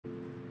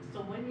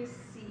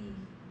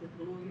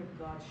glory of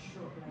God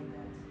show up like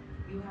that,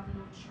 you have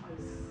no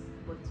choice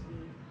but to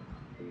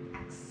be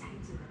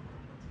excited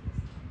about what He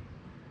has done.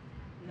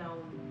 Now,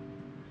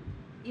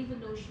 even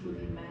though she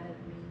would be mad at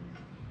me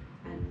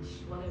and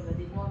whatever,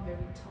 they know I'm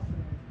very tough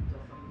and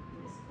in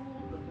the school,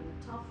 but when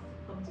tough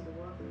come to the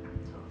work,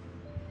 I'm tough.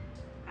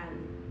 And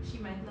she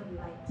might not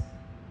like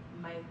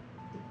my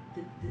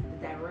the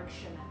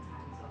direction at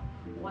times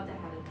of what I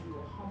had to do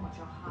or how much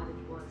or hard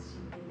it was.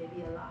 It may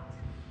be a lot,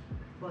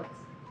 but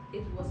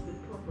it was with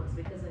purpose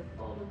because I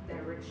followed the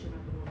direction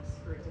of the Holy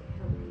Spirit to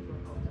help people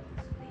out of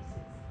these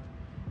places.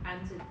 And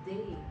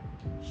today,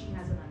 she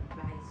has an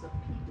advice of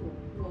people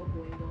who are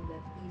going down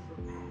that evil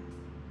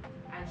path.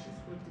 And she's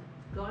going to,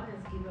 God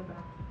has given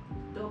back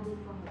double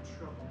for her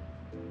trouble.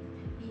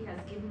 He has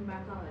given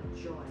back her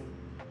joy.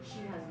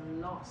 She has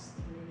lost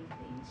many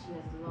things. She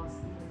has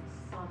lost even a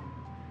son.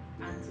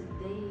 And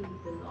today,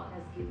 the Lord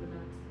has given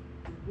her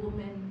the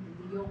woman,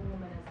 the young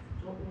woman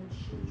has her own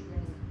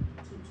children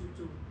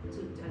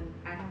and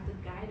I have to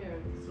guide her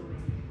in so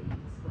many things.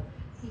 But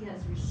He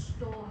has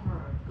restored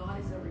her.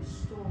 God is a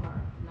restorer,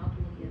 not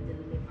only a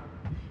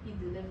deliverer. He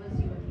delivers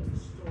you and He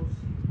restores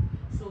you.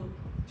 So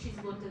she's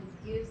going to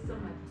give some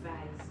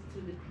advice to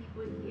the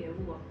people here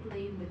who are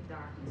playing with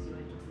darkness.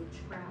 You're into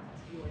witchcraft,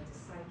 you're into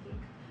psychic,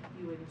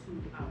 you're into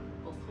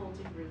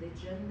occultic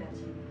religion, that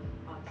you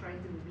are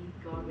trying to meet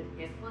God with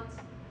effort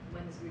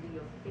when it's really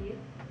your faith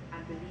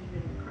and believe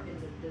in the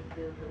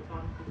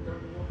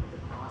work of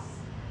the cross.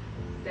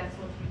 That's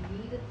what you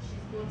need.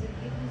 She's going to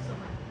give you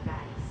some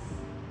advice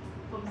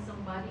from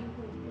somebody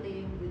who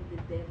played with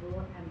the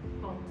devil and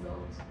found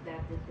out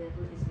that the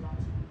devil is not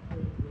to be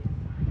played with.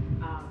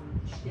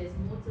 There's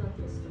more to her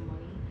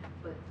testimony,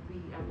 but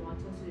I want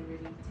her to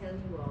really tell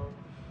you all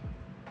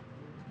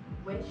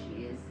where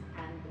she is,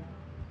 and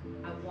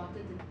I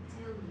wanted to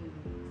tell you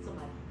some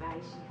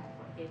advice she had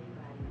for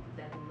anybody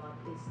that the Lord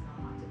is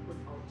now to put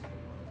out to the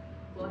world.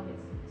 Go ahead,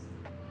 sister.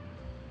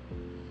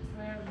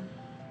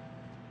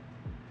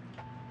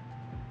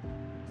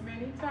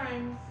 Many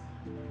times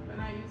when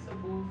I used to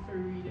go for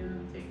reading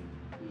and things,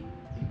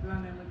 people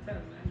and them would tell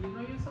me, you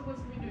know, you're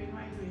supposed to be doing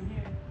what you're doing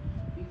here,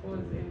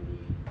 because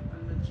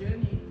on the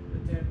journey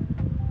with them,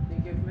 they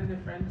give me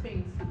different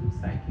things to do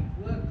psychic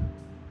work,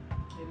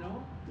 you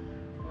know.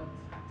 But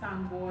I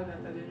thank God that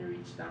I didn't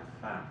reach that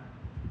far,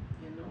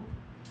 you know.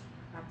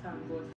 I thank God